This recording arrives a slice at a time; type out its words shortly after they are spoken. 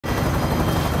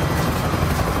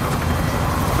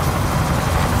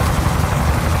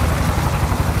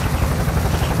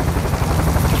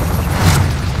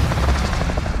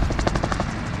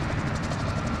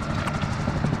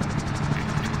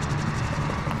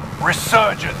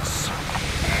Resurgence.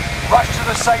 Rush to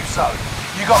the safe zone.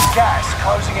 You got gas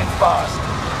closing in fast.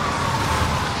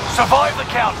 Survive the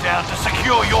countdown to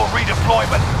secure your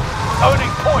redeployment. Earning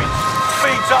points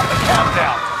speeds up the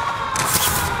countdown.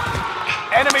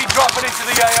 Enemy dropping into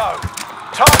the AO.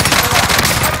 Targets are up.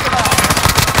 Take them out.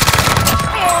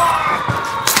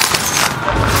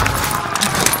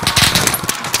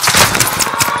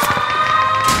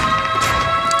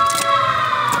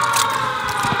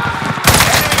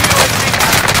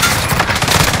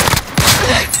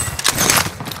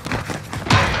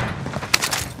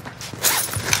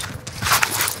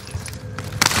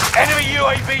 Enemy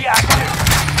UAV active.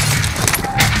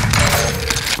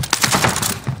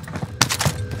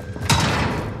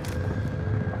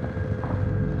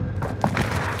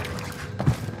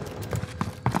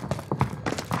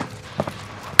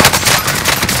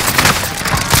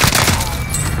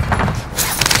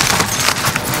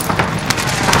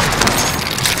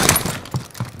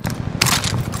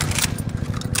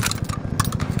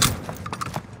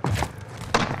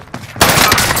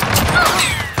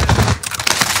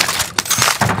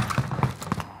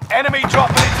 Enemy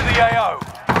dropping into the AO.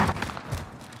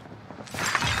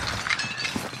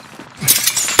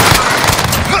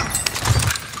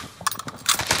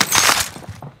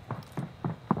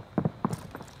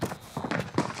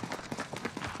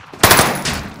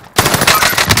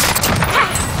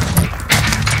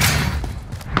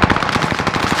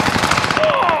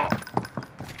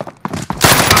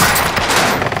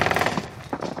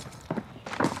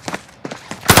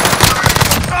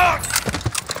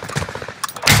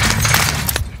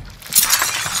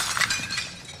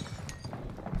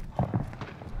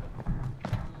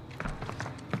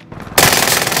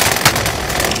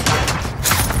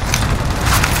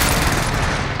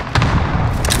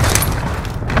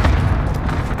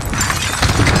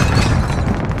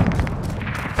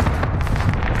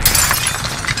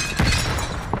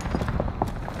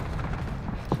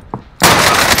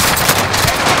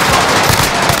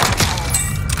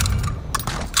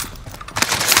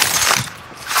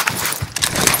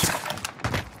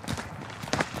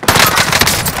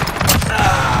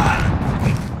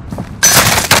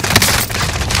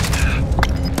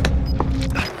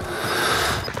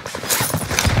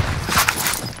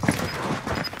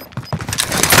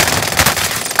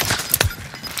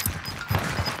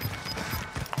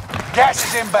 Gas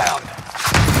is inbound.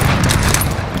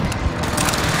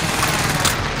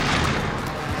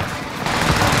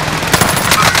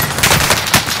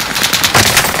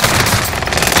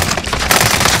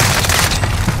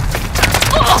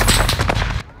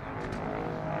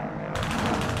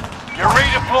 You're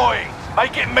redeploying.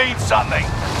 Make it mean something.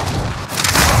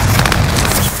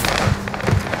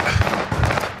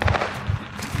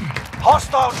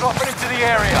 Hostile dropping into the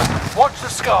area. Watch the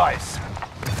skies.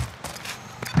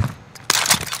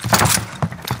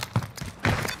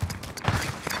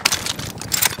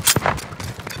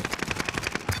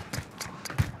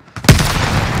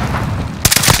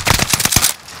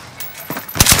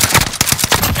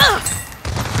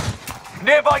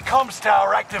 Nearby comms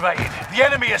tower activated. The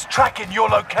enemy is tracking your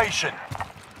location.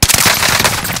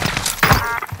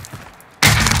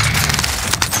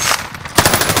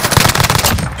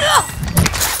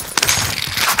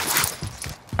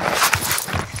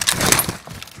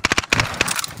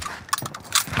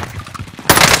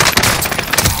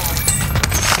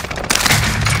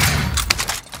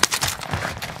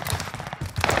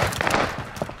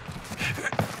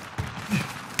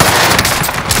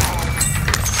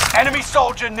 Enemy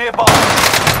soldier nearby.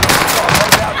 Not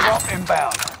LoadOut Drop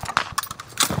inbound.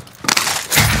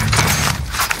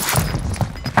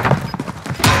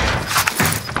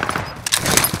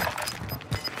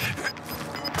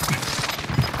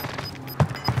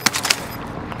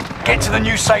 Get to the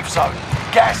new safe zone.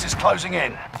 Gas is closing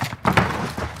in.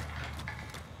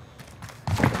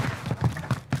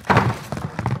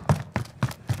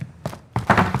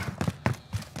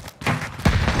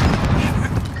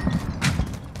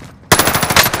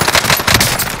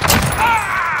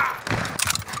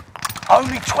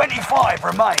 Only 25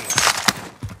 remain.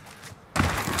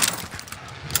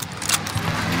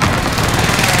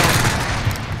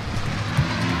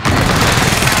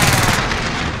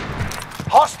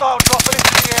 Hostile dropping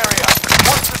into the area.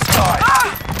 Watch the sky.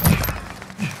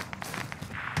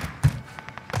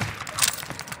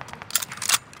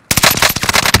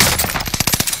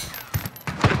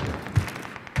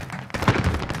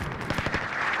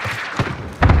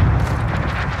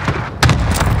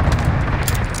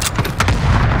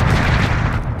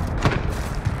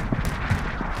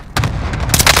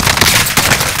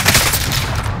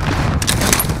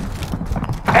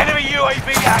 Enemy UAV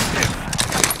active.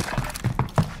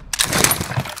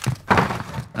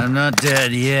 I'm not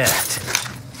dead yet.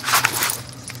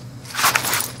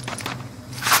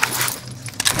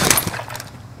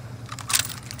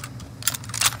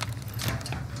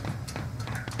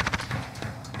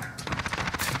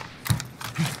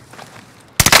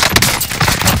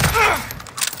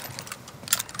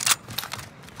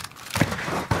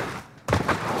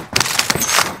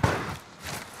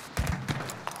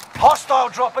 Hostile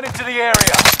dropping into the area.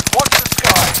 Watch the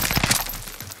skies.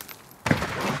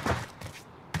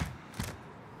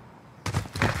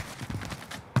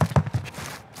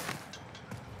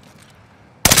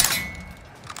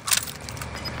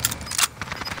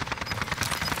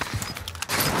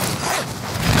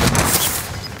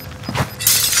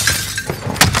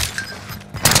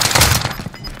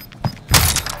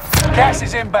 Gas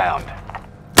is inbound.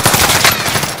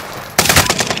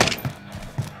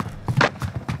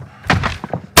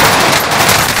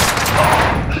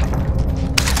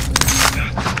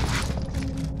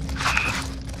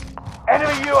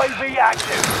 Enemy UAV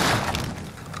active.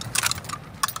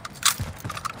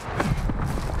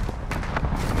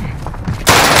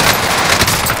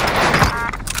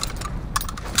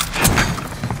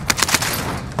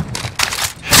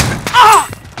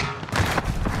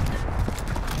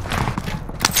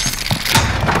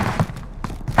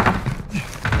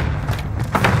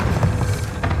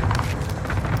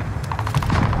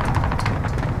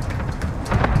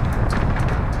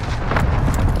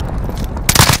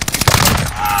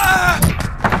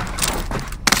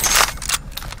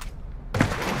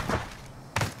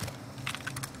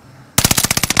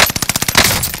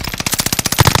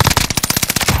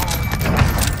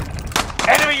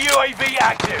 UAV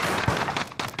active.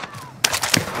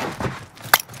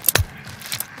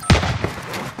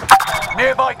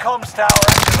 Nearby comms tower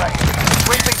activated.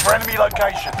 Sweeping for enemy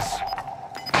locations.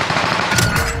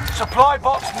 Supply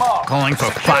box marked. Calling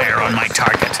for fire on my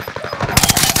target.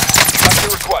 That's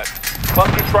your request.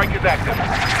 Cluster strike is active.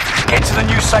 Get to the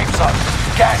new safe zone.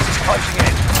 Gas is closing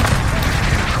in.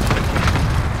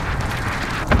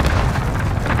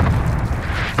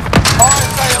 Fire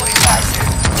sale is active.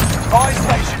 Buy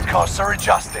station costs are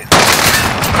adjusted.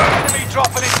 Enemy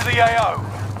dropping into the AO.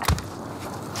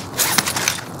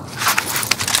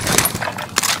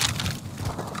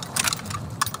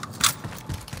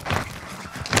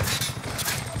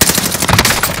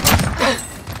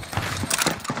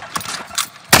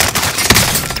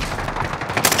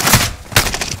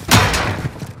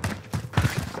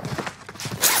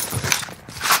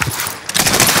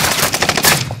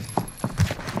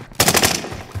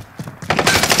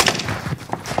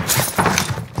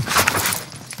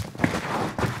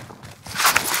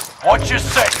 Watch your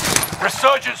six.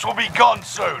 Resurgence will be gone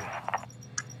soon.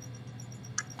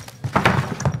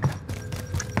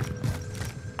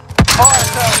 Fire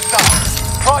sale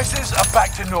done. Prices are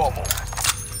back to normal.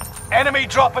 Enemy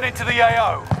dropping into the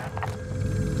AO.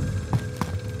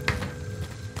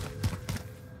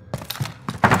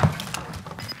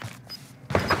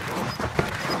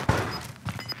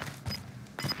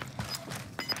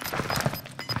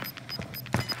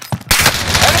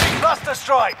 Enemy cluster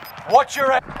strike. Watch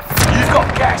your head. You've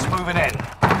got gas moving in.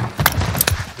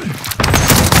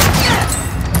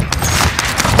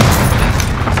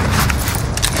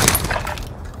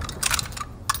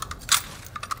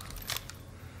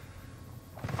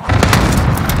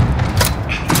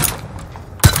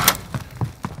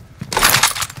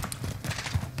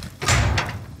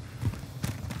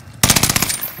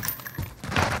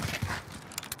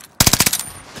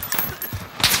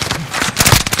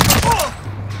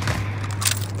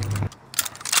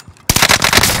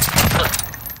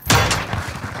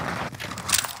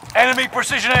 Enemy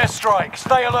precision airstrike.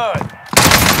 Stay alert.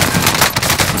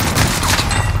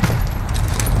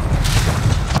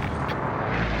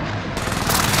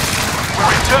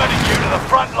 We're returning you to the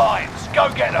front lines.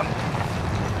 Go get them.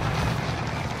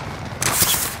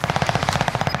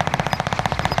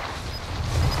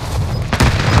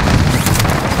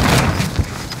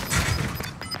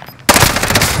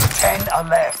 Ten are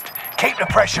left. Keep the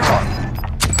pressure on.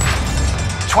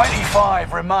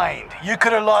 25 remained. You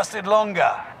could have lasted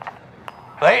longer.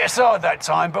 They hit us hard that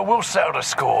time, but we'll settle the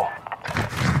score.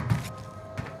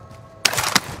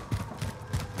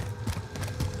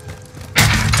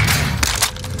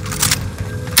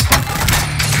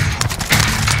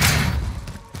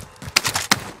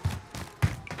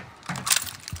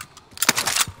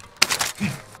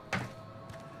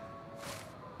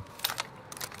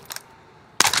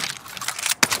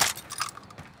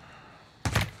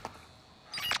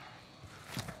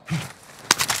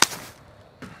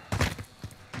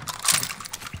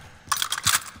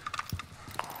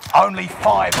 Only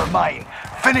 5 remain.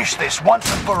 Finish this once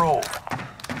and for all.